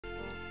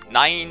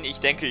Nein, ich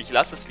denke, ich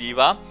lasse es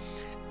lieber.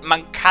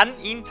 Man kann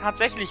ihn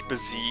tatsächlich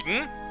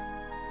besiegen.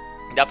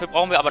 Dafür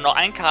brauchen wir aber noch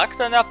einen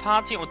Charakter in der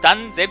Party und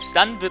dann, selbst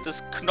dann wird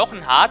es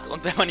knochenhart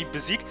und wenn man ihn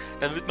besiegt,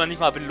 dann wird man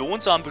nicht mal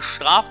belohnt, sondern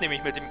bestraft,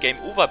 nämlich mit dem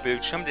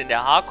Game-Over-Bildschirm, denn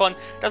der Harkon,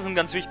 das ist ein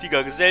ganz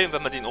wichtiger Gesell und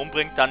wenn man den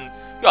umbringt, dann,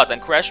 ja,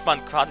 dann crasht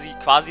man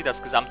quasi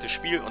das gesamte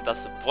Spiel und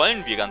das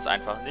wollen wir ganz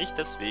einfach nicht,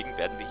 deswegen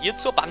werden wir hier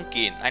zur Bank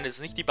gehen. Nein, das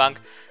ist nicht die Bank,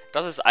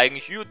 das ist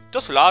eigentlich hier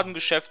das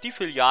Ladengeschäft, die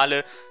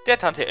Filiale, der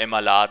Tante Emma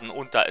Laden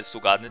und da ist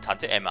sogar eine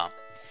Tante Emma.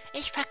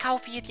 Ich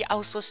verkaufe hier die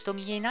Ausrüstung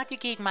jener, die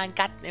gegen meinen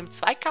Gatten im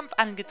Zweikampf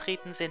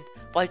angetreten sind.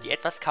 Wollt ihr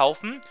etwas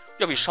kaufen?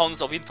 Ja, wir schauen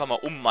uns auf jeden Fall mal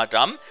um,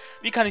 Madame.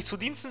 Wie kann ich zu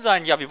Diensten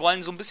sein? Ja, wir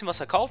wollen so ein bisschen was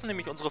verkaufen,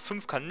 nämlich unsere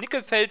 5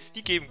 Karnickelfels,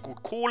 die geben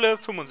gut Kohle,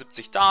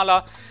 75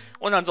 Daler.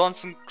 Und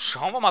ansonsten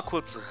schauen wir mal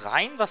kurz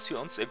rein, was wir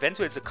uns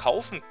eventuell so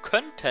kaufen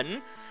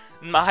könnten.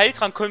 Einen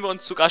Heiltrank können wir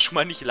uns sogar schon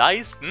mal nicht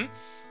leisten.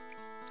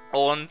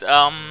 Und,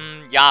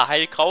 ja,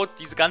 Heilkraut,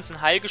 diese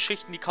ganzen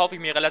Heilgeschichten, die kaufe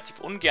ich mir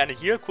relativ ungern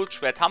hier.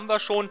 Kurzschwert haben wir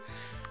schon.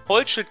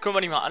 Holzschild können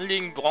wir nicht mal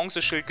anlegen,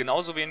 Bronzeschild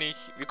genauso wenig.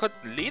 Wir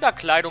könnten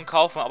Lederkleidung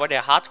kaufen, aber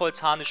der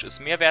Hartholzharnisch ist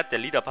mehr wert, der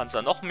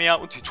Lederpanzer noch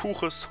mehr und die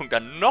Tuchrüstung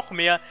dann noch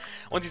mehr.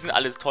 Und die sind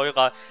alle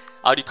teurer,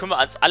 aber die können wir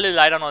uns alle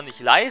leider noch nicht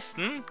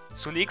leisten.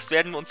 Zunächst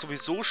werden wir uns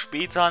sowieso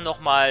später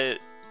nochmal...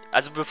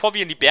 Also bevor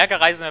wir in die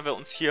Berge reisen, werden wir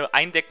uns hier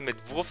eindecken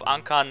mit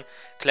Wurfankern,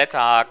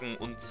 Kletterhaken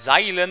und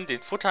Seilen,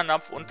 den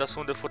Futternapf und das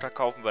Hundefutter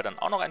kaufen wir dann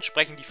auch noch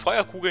entsprechend. Die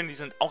Feuerkugeln, die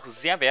sind auch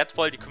sehr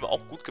wertvoll, die können wir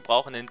auch gut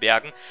gebrauchen in den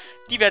Bergen.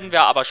 Die werden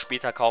wir aber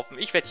später kaufen.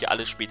 Ich werde hier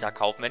alles später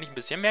kaufen, wenn ich ein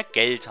bisschen mehr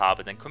Geld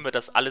habe. Dann können wir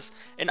das alles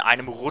in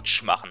einem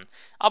Rutsch machen.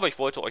 Aber ich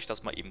wollte euch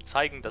das mal eben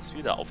zeigen, dass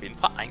wir da auf jeden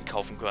Fall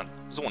einkaufen können.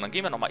 So, und dann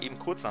gehen wir nochmal eben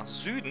kurz nach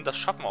Süden. Das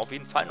schaffen wir auf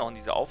jeden Fall noch in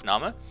dieser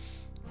Aufnahme.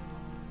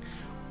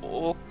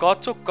 Oh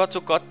Gott, oh Gott,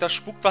 oh Gott, da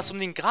spukt was um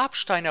den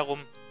Grabstein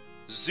herum.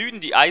 Süden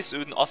die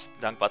Eisöden, Osten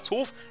Tankwarts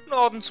Hof,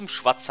 Norden zum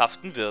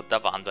schwatzhaften Wirt,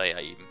 da waren wir ja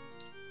eben.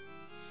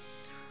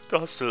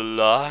 Das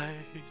Leid,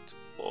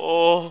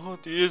 oh,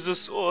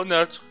 dieses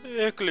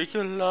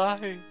unerträgliche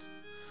Leid.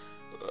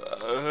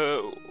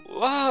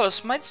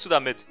 Was meinst du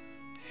damit?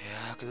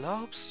 Ja,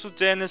 glaubst du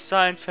denn, es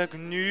sei ein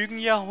Vergnügen,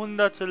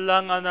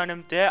 jahrhundertelang an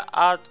einem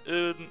derart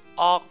öden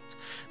Ort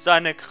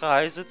seine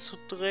Kreise zu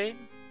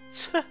drehen?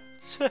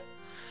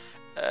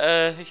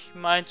 Ich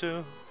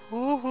meinte,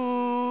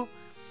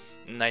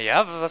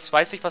 Naja, was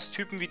weiß ich, was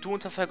Typen wie du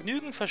unter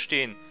Vergnügen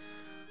verstehen?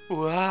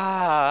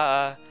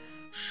 Uah,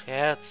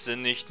 scherze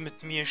nicht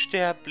mit mir,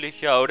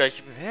 Sterblicher, oder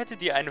ich werde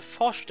dir eine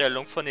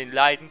Vorstellung von den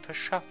Leiden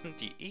verschaffen,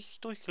 die ich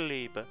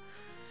durchlebe.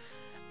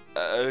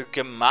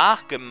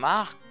 Gemach,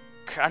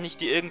 kann ich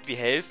dir irgendwie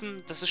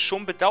helfen? Das ist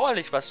schon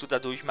bedauerlich, was du da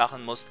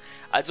durchmachen musst.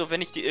 Also,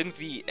 wenn ich dir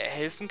irgendwie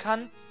helfen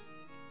kann?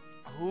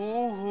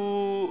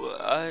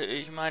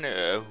 Ich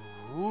meine,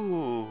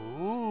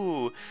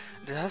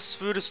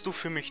 das würdest du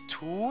für mich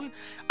tun?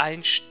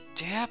 Ein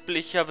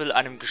Sterblicher will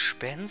einem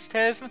Gespenst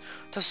helfen?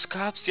 Das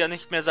gab's ja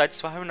nicht mehr seit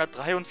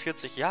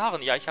 243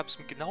 Jahren. Ja, ich hab's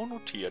mir genau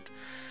notiert.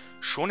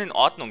 Schon in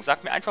Ordnung.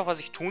 Sag mir einfach, was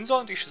ich tun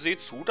soll und ich sehe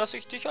zu, dass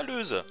ich dich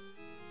erlöse.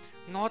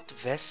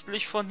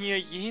 Nordwestlich von hier,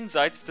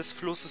 jenseits des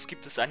Flusses,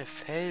 gibt es eine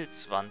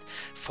Felswand.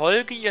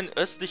 Folge ihr in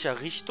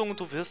östlicher Richtung und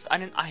du wirst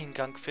einen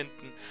Eingang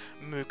finden.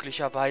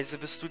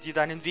 Möglicherweise wirst du dir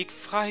deinen Weg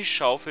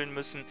freischaufeln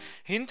müssen.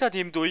 Hinter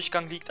dem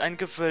Durchgang liegt ein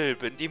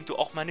Gewölbe, in dem du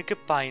auch meine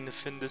Gebeine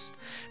findest.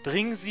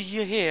 Bring sie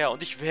hierher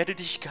und ich werde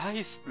dich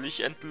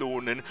geistlich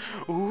entlohnen.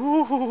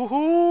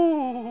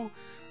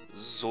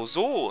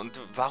 So,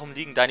 und warum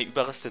liegen deine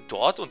Überreste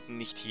dort und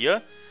nicht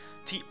hier?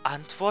 Die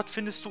Antwort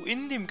findest du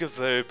in dem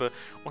Gewölbe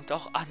und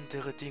auch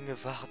andere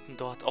Dinge warten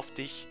dort auf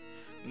dich.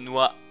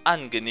 Nur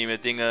angenehme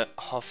Dinge,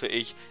 hoffe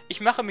ich. Ich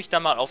mache mich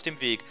dann mal auf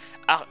den Weg.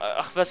 Ach,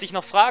 was ich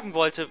noch fragen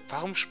wollte,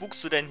 warum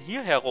spukst du denn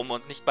hier herum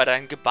und nicht bei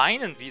deinen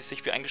Gebeinen, wie es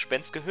sich für ein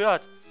Gespenst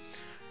gehört?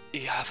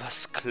 Ja,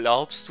 was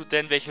glaubst du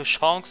denn, welche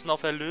Chancen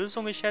auf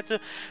Erlösung ich hätte,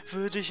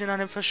 würde ich in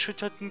einem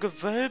verschütterten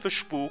Gewölbe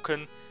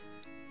spuken?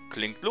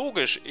 Klingt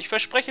logisch. Ich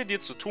verspreche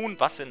dir zu tun,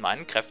 was in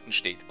meinen Kräften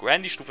steht.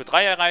 Grandy Stufe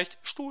 3 erreicht,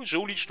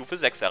 Jolie Stufe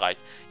 6 erreicht.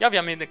 Ja, wir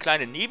haben hier eine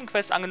kleine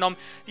Nebenquest angenommen.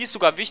 Die ist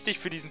sogar wichtig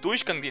für diesen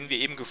Durchgang, den wir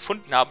eben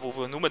gefunden haben, wo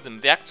wir nur mit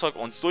einem Werkzeug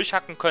uns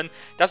durchhacken können.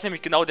 Das ist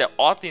nämlich genau der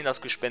Ort, den das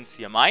Gespenst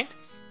hier meint.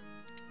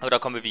 Aber da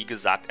kommen wir, wie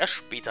gesagt, erst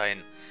später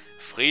hin.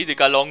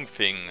 Frediger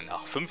Longfing.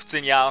 Nach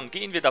 15 Jahren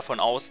gehen wir davon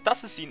aus,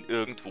 dass es ihn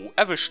irgendwo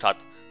erwischt hat.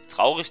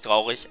 Traurig,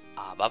 traurig,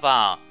 aber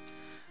wahr.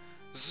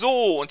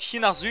 So, und hier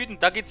nach Süden,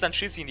 da geht es dann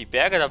schließlich in die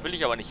Berge, da will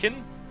ich aber nicht hin.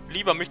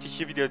 Lieber möchte ich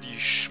hier wieder die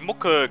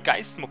schmucke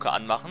Geistmucke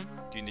anmachen,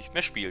 die nicht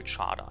mehr spielt.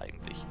 Schade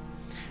eigentlich.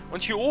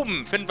 Und hier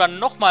oben finden wir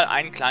nochmal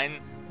einen kleinen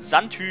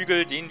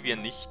Sandhügel, den wir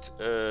nicht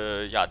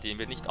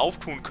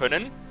auftun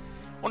können.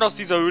 Und aus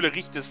dieser Höhle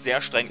riecht es sehr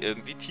streng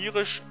irgendwie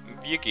tierisch.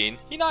 Wir gehen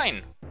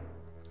hinein.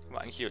 Können wir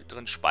eigentlich hier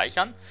drin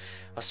speichern?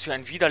 Was für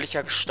ein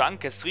widerlicher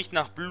Gestank. Es riecht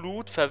nach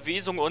Blut,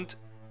 Verwesung und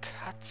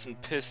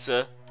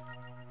Katzenpisse.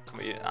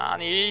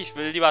 Nee, ich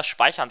will lieber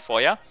speichern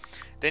vorher.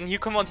 Denn hier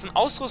können wir uns einen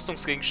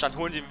Ausrüstungsgegenstand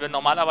holen, den wir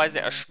normalerweise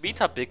erst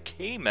später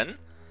bekämen.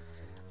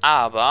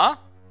 Aber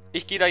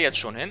Ich gehe da jetzt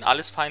schon hin.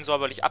 Alles fein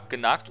säuberlich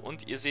abgenagt.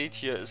 Und ihr seht,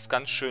 hier ist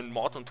ganz schön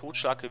Mord und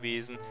Totschlag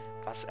gewesen.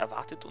 Was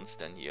erwartet uns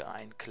denn hier?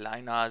 Ein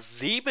kleiner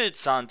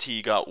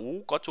Säbelzahntiger.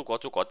 Oh Gott, oh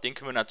Gott, oh Gott. Den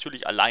können wir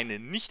natürlich alleine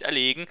nicht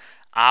erlegen.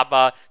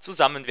 Aber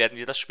zusammen werden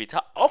wir das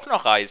später auch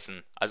noch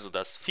reißen. Also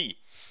das Vieh.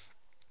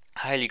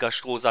 Heiliger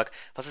Strohsack,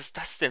 was ist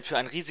das denn für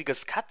ein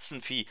riesiges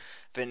Katzenvieh?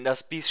 Wenn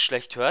das Biest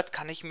schlecht hört,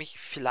 kann ich mich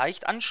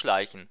vielleicht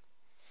anschleichen.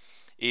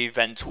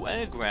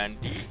 Eventuell,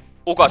 Grandy.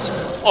 Oh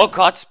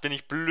Gott, bin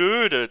ich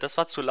blöde. Das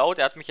war zu laut,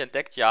 er hat mich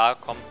entdeckt. Ja,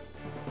 komm.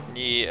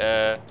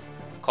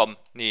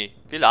 Nee,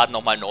 wir laden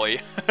nochmal neu.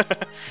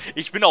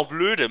 Ich bin auch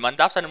blöde. Man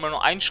darf dann immer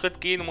nur einen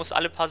Schritt gehen und muss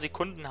alle paar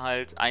Sekunden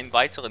halt einen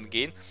weiteren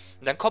gehen.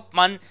 Und dann kommt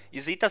man,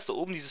 ihr seht das da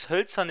oben, dieses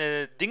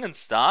hölzerne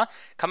Dingens da.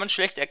 Kann man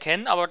schlecht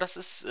erkennen, aber das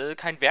ist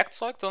kein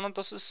Werkzeug, sondern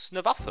das ist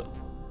eine Waffe.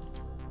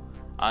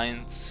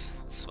 1,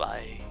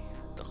 2,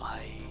 3,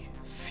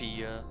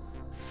 4,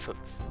 5.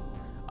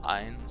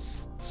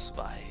 1,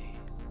 2,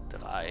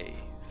 3,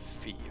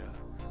 4,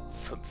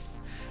 5.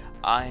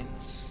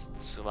 1,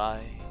 2,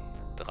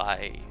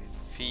 3,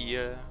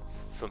 4,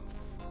 5.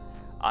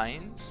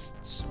 1,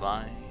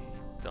 2,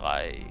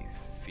 3,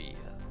 4,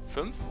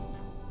 5.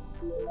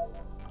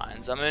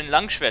 Einsammeln,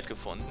 Langschwert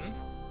gefunden.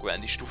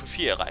 Grandy Stufe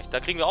 4 erreicht. Da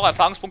kriegen wir auch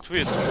Erfahrungspunkte für.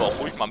 Jetzt können wir auch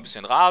ruhig mal ein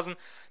bisschen rasen.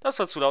 Das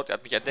war zu laut, er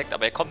hat mich entdeckt,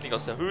 aber er kommt nicht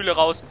aus der Höhle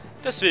raus.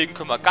 Deswegen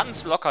können wir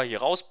ganz locker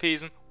hier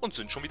rauspesen und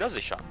sind schon wieder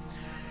sicher.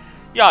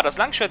 Ja, das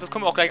Langschwert, das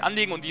können wir auch gleich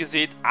anlegen und ihr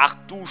seht, ach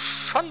du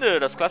Schande,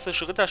 das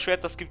klassische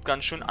Ritterschwert, das gibt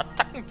ganz schön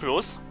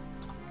Attackenplus.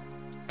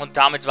 Und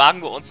damit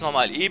wagen wir uns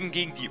nochmal eben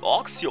gegen die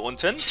Orks hier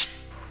unten.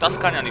 Das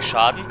kann ja nicht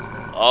schaden.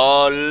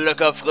 Ah,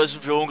 lecker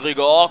fressen für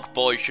hungrige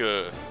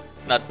Orkbäuche.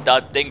 Na,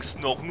 da denkst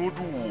noch nur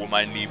du,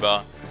 mein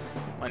Lieber.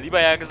 Mein lieber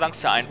Herr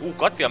Gesangsverein. Oh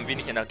Gott, wir haben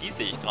wenig Energie,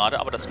 sehe ich gerade,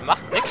 aber das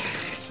macht nichts.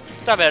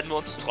 Da werden wir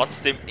uns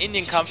trotzdem in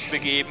den Kampf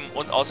begeben.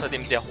 Und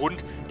außerdem der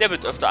Hund, der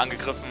wird öfter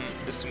angegriffen,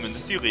 ist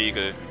zumindest die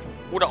Regel.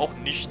 Oder auch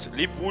nicht.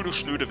 Leb wohl, du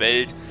schnöde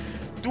Welt.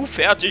 Du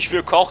fertig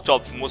für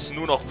Kochtopf, musst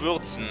nur noch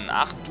würzen.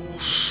 Ach du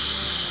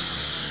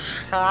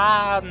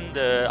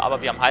Schande.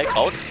 Aber wir haben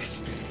Heilkraut.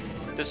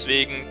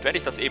 Deswegen werde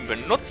ich das eben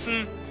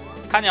benutzen.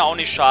 Kann ja auch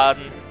nicht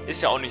schaden.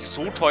 Ist ja auch nicht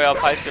so teuer,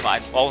 falls wir mal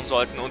eins brauchen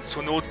sollten. Und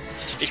zur Not,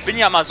 ich bin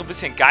ja mal so ein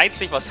bisschen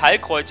geizig, was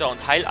Heilkräuter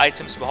und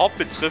Heil-Items überhaupt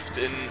betrifft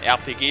in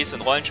RPGs,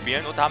 in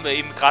Rollenspielen. Und da haben wir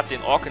eben gerade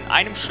den Ork in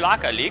einem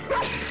Schlag erlegt.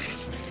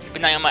 Ich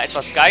bin da ja mal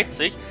etwas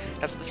geizig.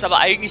 Das ist aber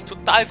eigentlich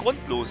total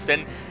grundlos,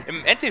 denn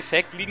im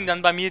Endeffekt liegen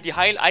dann bei mir die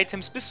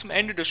Heil-Items bis zum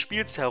Ende des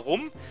Spiels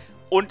herum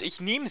und ich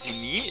nehme sie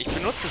nie, ich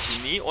benutze sie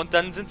nie und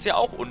dann sind sie ja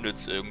auch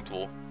unnütz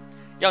irgendwo.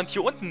 Ja, und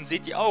hier unten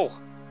seht ihr auch,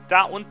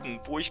 da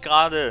unten, wo ich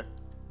gerade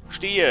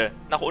stehe,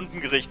 nach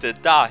unten gerichtet,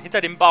 da,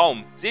 hinter dem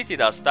Baum, seht ihr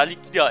das? Da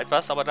liegt wieder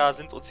etwas, aber da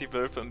sind uns die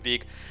Wölfe im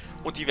Weg.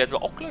 Und die werden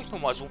wir auch gleich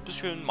nochmal so ein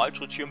bisschen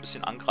Malschritt hier ein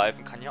bisschen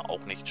angreifen. Kann ja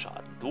auch nicht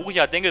schaden.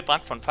 Doria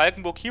Dengelbrand von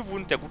Falkenburg. Hier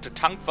wohnt der gute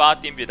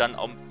Tankwart, den wir dann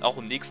auch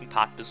im nächsten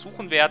Part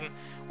besuchen werden.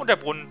 Und der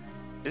Brunnen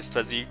ist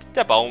versiegt.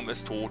 Der Baum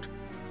ist tot.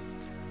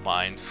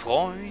 Mein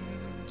Freund,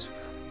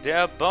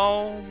 der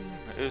Baum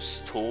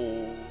ist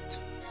tot.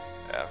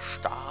 Er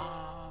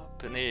starb.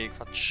 Nee,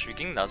 Quatsch. Wie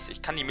ging das?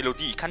 Ich kann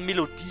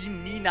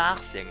Melodien nie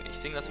nachsingen. Ich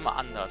singe das immer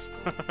anders.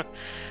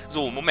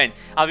 So, Moment.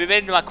 Aber wir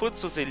werden mal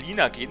kurz zu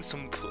Selina gehen.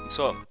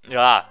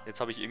 Ja,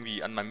 jetzt habe ich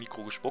irgendwie an meinem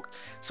Mikro gespuckt.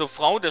 Zur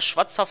Frau des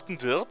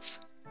schwatzhaften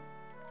Wirts.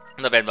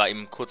 Und da werden wir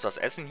eben kurz was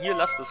essen. Hier,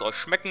 lasst es euch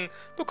schmecken.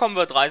 Bekommen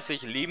wir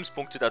 30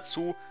 Lebenspunkte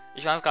dazu.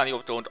 Ich weiß gar nicht,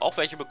 ob der Hund auch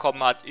welche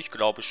bekommen hat. Ich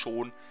glaube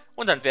schon.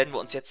 Und dann werden wir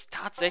uns jetzt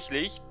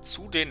tatsächlich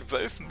zu den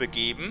Wölfen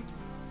begeben.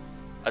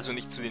 Also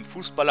nicht zu den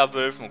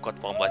Fußballerwölfen. Oh Gott,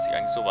 warum weiß ich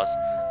eigentlich sowas?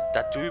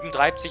 Da drüben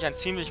treibt sich ein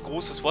ziemlich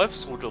großes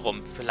Wolfsrudel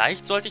rum.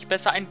 Vielleicht sollte ich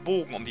besser einen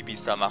Bogen um die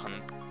Biester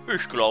machen.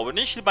 Ich glaube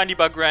nicht, mein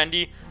lieber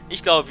Grandy.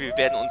 Ich glaube, wir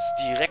werden uns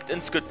direkt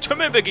ins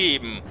Getümmel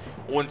begeben.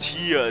 Und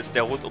hier ist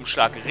der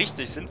Rundumschlag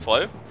richtig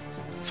sinnvoll.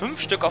 5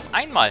 Stück auf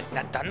einmal.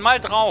 Na dann mal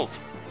drauf.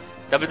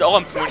 Da wird auch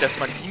empfohlen, dass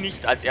man die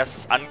nicht als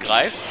erstes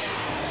angreift.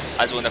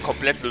 Also in der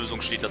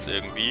Komplettlösung steht das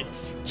irgendwie.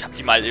 Ich habe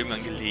die mal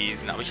irgendwann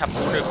gelesen, aber ich habe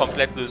ohne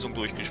Komplettlösung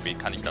durchgespielt,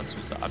 kann ich dazu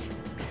sagen.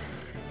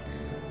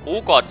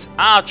 Oh Gott.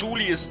 Ah,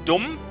 Julie ist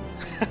dumm.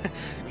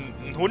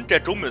 Ein Hund, der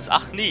dumm ist.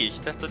 Ach nee,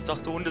 ich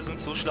dachte, Hunde sind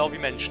so schlau wie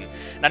Menschen.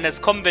 Dann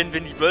jetzt kommen, wenn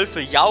die Wölfe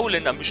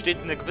jaulen, dann besteht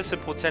eine gewisse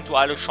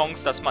prozentuale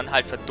Chance, dass man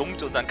halt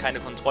verdummt und dann keine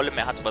Kontrolle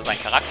mehr hat über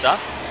seinen Charakter.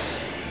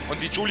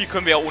 Und die Julie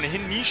können wir ja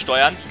ohnehin nie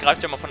steuern. Die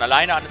greift ja mal von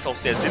alleine an, ist auch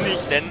sehr sinnig,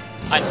 denn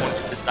ein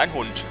Hund ist ein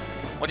Hund.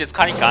 Und jetzt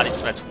kann ich gar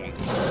nichts mehr tun.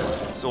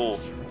 So,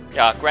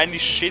 ja,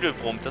 Grandys Schädel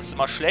brummt, das ist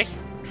immer schlecht.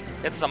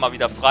 Jetzt ist er mal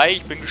wieder frei.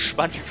 Ich bin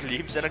gespannt, wie viel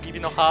Lebensenergie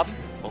wir noch haben.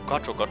 Oh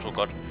Gott, oh Gott, oh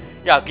Gott.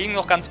 Ja, ging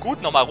noch ganz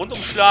gut. Nochmal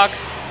Rundumschlag.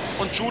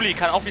 Und Julie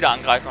kann auch wieder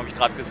angreifen, habe ich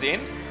gerade gesehen.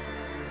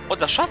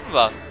 Und das schaffen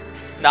wir.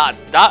 Na,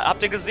 da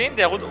habt ihr gesehen,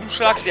 der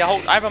Rundumschlag, der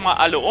haut einfach mal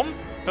alle um,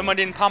 wenn man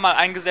den ein paar Mal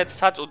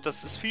eingesetzt hat. Und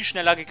das ist viel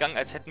schneller gegangen,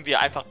 als hätten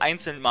wir einfach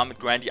einzeln mal mit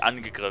Grandy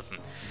angegriffen.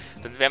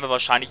 Dann wären wir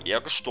wahrscheinlich eher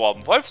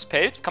gestorben.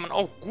 Wolfspelz kann man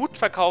auch gut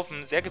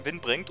verkaufen, sehr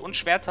gewinnbringend. Und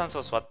Schwerttanz,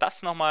 was war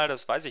das nochmal?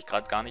 Das weiß ich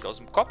gerade gar nicht aus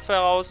dem Kopf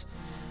heraus.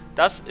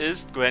 Das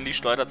ist, Grandy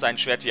steuert sein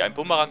Schwert wie ein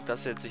Bumerang.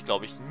 Das setzt sich,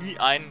 glaube ich, nie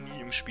ein.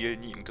 Nie im Spiel,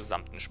 nie im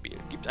gesamten Spiel.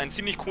 Gibt einen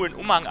ziemlich coolen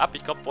Umhang ab.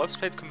 Ich glaube,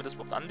 Wolfscrates, können wir das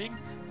überhaupt anlegen?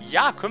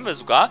 Ja, können wir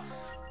sogar.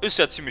 Ist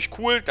ja ziemlich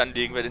cool. Dann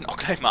legen wir den auch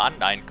gleich mal an.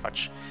 Nein,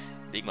 Quatsch.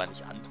 Legen wir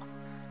nicht an.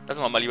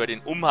 Lassen wir mal lieber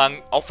den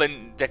Umhang. Auch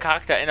wenn der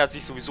Charakter ändert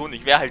sich sowieso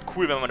nicht. Wäre halt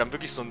cool, wenn wir dann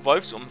wirklich so einen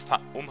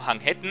Wolfsumhang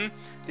hätten.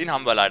 Den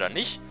haben wir leider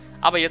nicht.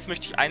 Aber jetzt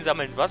möchte ich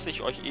einsammeln, was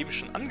ich euch eben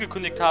schon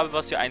angekündigt habe,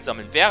 was wir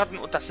einsammeln werden.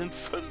 Und das sind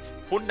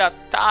 500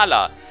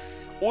 Taler.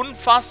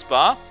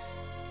 Unfassbar.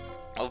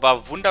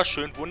 Aber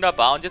wunderschön,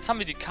 wunderbar. Und jetzt haben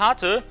wir die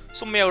Karte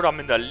so mehr oder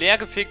minder leer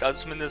gefegt.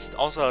 Also zumindest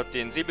außer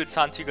den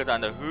Säbelzahntiger da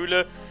in der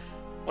Höhle.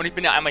 Und ich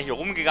bin ja einmal hier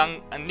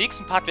rumgegangen. Im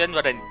nächsten Part werden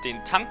wir den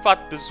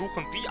Tankwart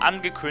besuchen, wie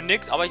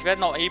angekündigt. Aber ich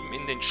werde auch eben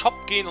in den Shop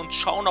gehen und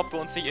schauen, ob wir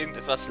uns nicht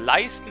irgendetwas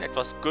leisten,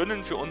 etwas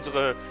gönnen für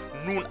unsere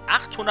nun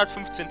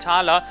 815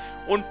 Taler.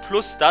 Und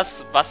plus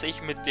das, was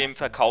ich mit dem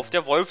Verkauf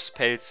der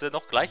Wolfspelze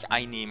noch gleich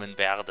einnehmen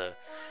werde.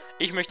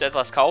 Ich möchte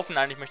etwas kaufen,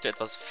 nein, ich möchte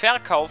etwas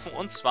verkaufen.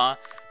 Und zwar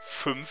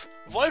 5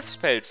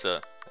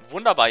 Wolfspelze.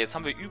 Wunderbar, jetzt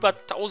haben wir über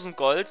 1000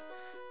 Gold.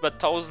 Über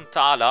 1000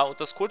 Taler und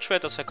das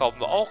Kurzschwert, das verkaufen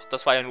wir auch.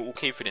 Das war ja nur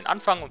okay für den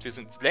Anfang und wir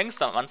sind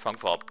längst am Anfang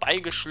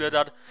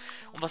vorbeigeschlittert.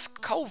 Und was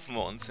kaufen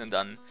wir uns denn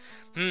dann?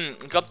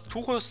 Ich glaube, die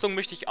Tuchrüstung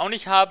möchte ich auch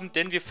nicht haben,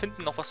 denn wir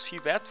finden noch was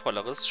viel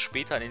Wertvolleres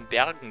später in den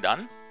Bergen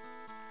dann.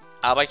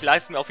 Aber ich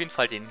leiste mir auf jeden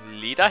Fall den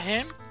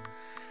Lederhelm.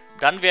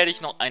 Dann werde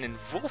ich noch einen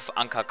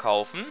Wurfanker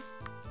kaufen.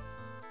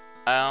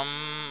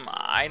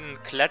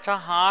 Einen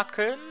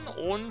Kletterhaken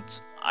und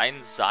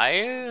ein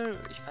Seil.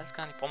 Ich weiß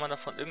gar nicht, braucht man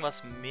davon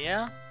irgendwas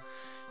mehr?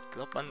 Ich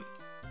glaube,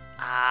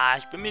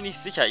 ich bin mir nicht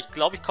sicher. Ich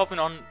glaube, ich kaufe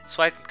mir noch einen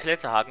zweiten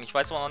Kletterhaken. Ich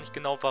weiß aber noch nicht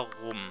genau,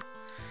 warum.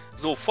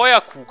 So,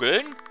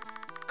 Feuerkugeln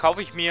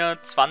kaufe ich mir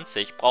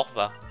 20. Brauchen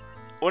wir.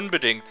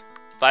 Unbedingt.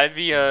 Weil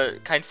wir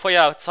kein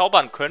Feuer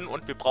zaubern können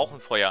und wir brauchen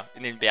Feuer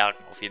in den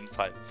Bergen auf jeden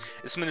Fall.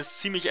 Ist zumindest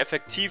ziemlich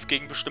effektiv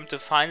gegen bestimmte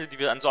Feinde, die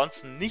wir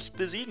ansonsten nicht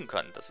besiegen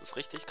können. Das ist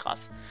richtig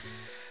krass.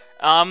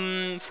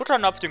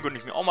 Futternapf, den gönne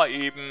ich mir auch mal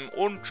eben.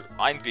 Und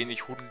ein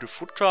wenig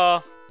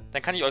Hundefutter.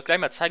 Dann kann ich euch gleich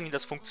mal zeigen, wie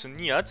das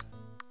funktioniert.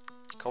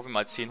 Ich kaufe mir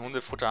mal 10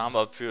 Hundefutter, haben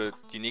wir für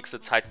die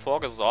nächste Zeit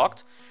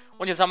vorgesorgt.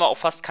 Und jetzt haben wir auch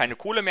fast keine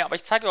Kohle mehr, aber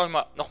ich zeige euch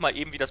nochmal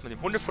eben, wie das mit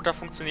dem Hundefutter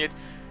funktioniert.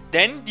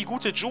 Denn die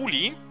gute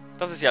Julie,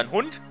 das ist ja ein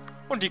Hund,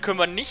 und die können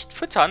wir nicht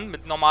füttern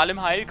mit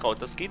normalem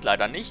Heilkraut. Das geht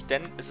leider nicht,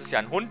 denn es ist ja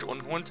ein Hund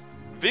und ein Hund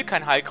will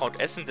kein Heilkraut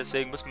essen.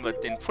 Deswegen müssen wir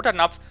den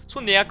Futternapf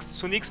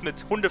zunächst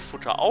mit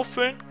Hundefutter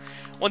auffüllen.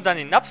 Und dann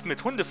den Napf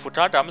mit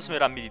Hundefutter, da müssen wir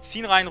dann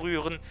Medizin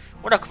reinrühren.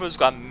 Und da können wir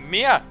sogar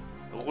mehr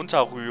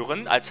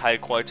runterrühren als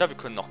Heilkräuter. Wir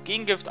können noch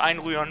Gegengift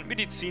einrühren,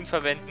 Medizin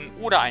verwenden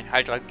oder ein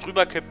Heiltrank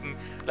drüber kippen.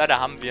 Leider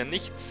haben wir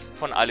nichts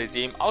von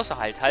alledem, außer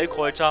halt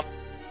Heilkräuter.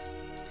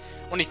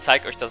 Und ich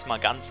zeige euch das mal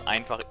ganz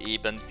einfach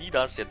eben, wie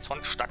das jetzt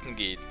vonstatten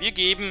geht. Wir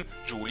geben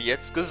Julie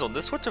jetzt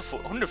gesundes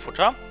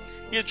Hundefutter.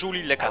 Hier,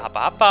 Julie, lecker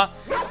Happa Happa.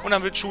 Und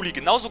dann wird Julie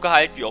genauso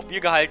geheilt, wie auch wir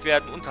geheilt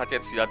werden und hat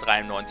jetzt wieder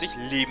 93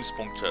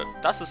 Lebenspunkte.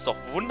 Das ist doch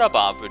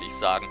wunderbar, würde ich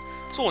sagen.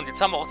 So, und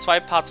jetzt haben wir auch 2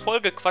 Parts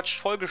vollgequatscht,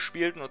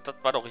 vollgespielt und das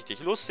war doch richtig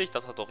lustig,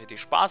 das hat doch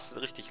richtig Spaß,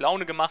 richtig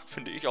Laune gemacht,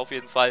 finde ich auf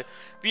jeden Fall.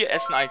 Wir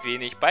essen ein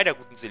wenig bei der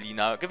guten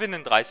Selina,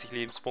 gewinnen 30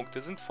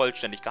 Lebenspunkte, sind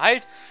vollständig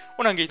geheilt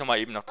und dann gehe ich nochmal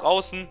eben nach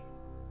draußen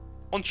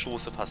und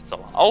stoße fast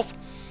sauer auf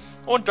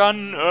und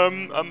dann,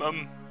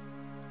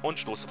 und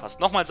stoße fast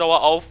nochmal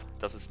sauer auf.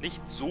 Das ist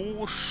nicht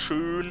so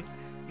schön,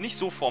 nicht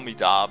so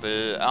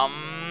formidabel.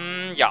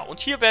 Ja, und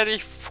hier werde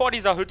ich vor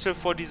dieser Hütte,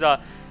 vor dieser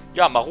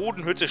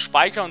maroden Hütte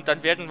speichern und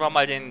dann werden wir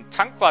mal den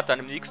Tankwart dann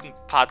im nächsten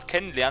Part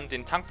kennenlernen.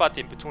 Den Tankwart,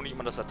 den betone ich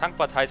immer, dass er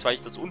Tankwart heißt, weil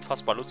ich das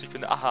unfassbar lustig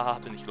finde. Ahaha,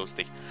 bin ich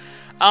lustig.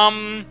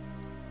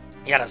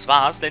 Ja, das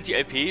war's.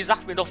 LentiLP,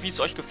 sagt mir doch, wie es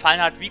euch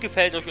gefallen hat. Wie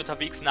gefällt euch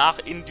unterwegs nach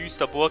in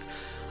Düsterburg?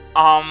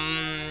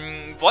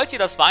 Wollt ihr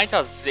das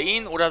weiter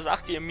sehen oder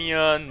sagt ihr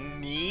mir,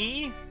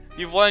 nee,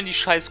 wir wollen die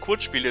scheiß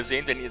Kurzspiele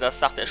sehen, wenn ihr das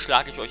sagt,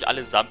 erschlage ich euch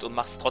allesamt und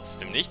mach's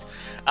trotzdem nicht.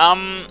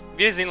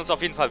 Wir sehen uns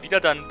auf jeden Fall wieder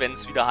dann, wenn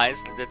es wieder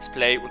heißt, Let's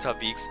Play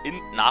unterwegs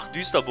nach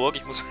Düsterburg.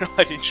 Ich muss mir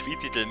nochmal den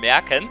Spieltitel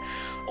merken.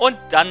 Und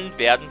dann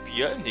werden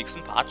wir im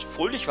nächsten Part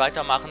fröhlich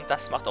weitermachen.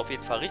 Das macht auf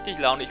jeden Fall richtig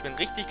Laune. Ich bin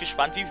richtig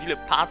gespannt, wie viele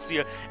Parts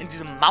wir in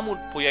diesem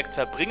Mammutprojekt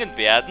verbringen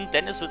werden,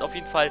 denn es wird auf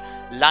jeden Fall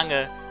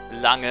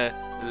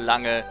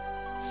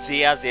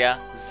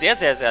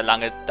sehr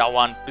lange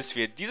dauern, bis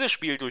wir dieses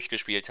Spiel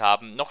durchgespielt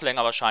haben. Noch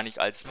länger wahrscheinlich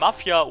als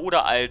Mafia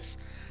oder als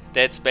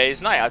Dead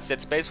Space. Naja, als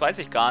Dead Space weiß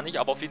ich gar nicht,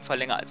 aber auf jeden Fall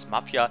länger als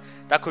Mafia.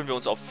 Da können wir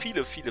uns auf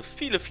viele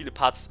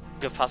Parts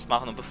gefasst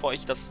machen. Und bevor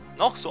ich das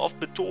noch so oft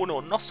betone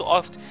und noch so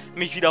oft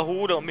mich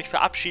wiederhole und mich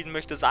verabschieden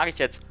möchte, sage ich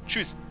jetzt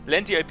Tschüss,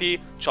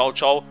 LentiLP, ciao,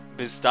 ciao,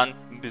 bis dann,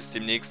 bis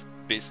demnächst,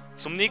 bis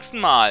zum nächsten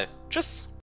Mal. Tschüss!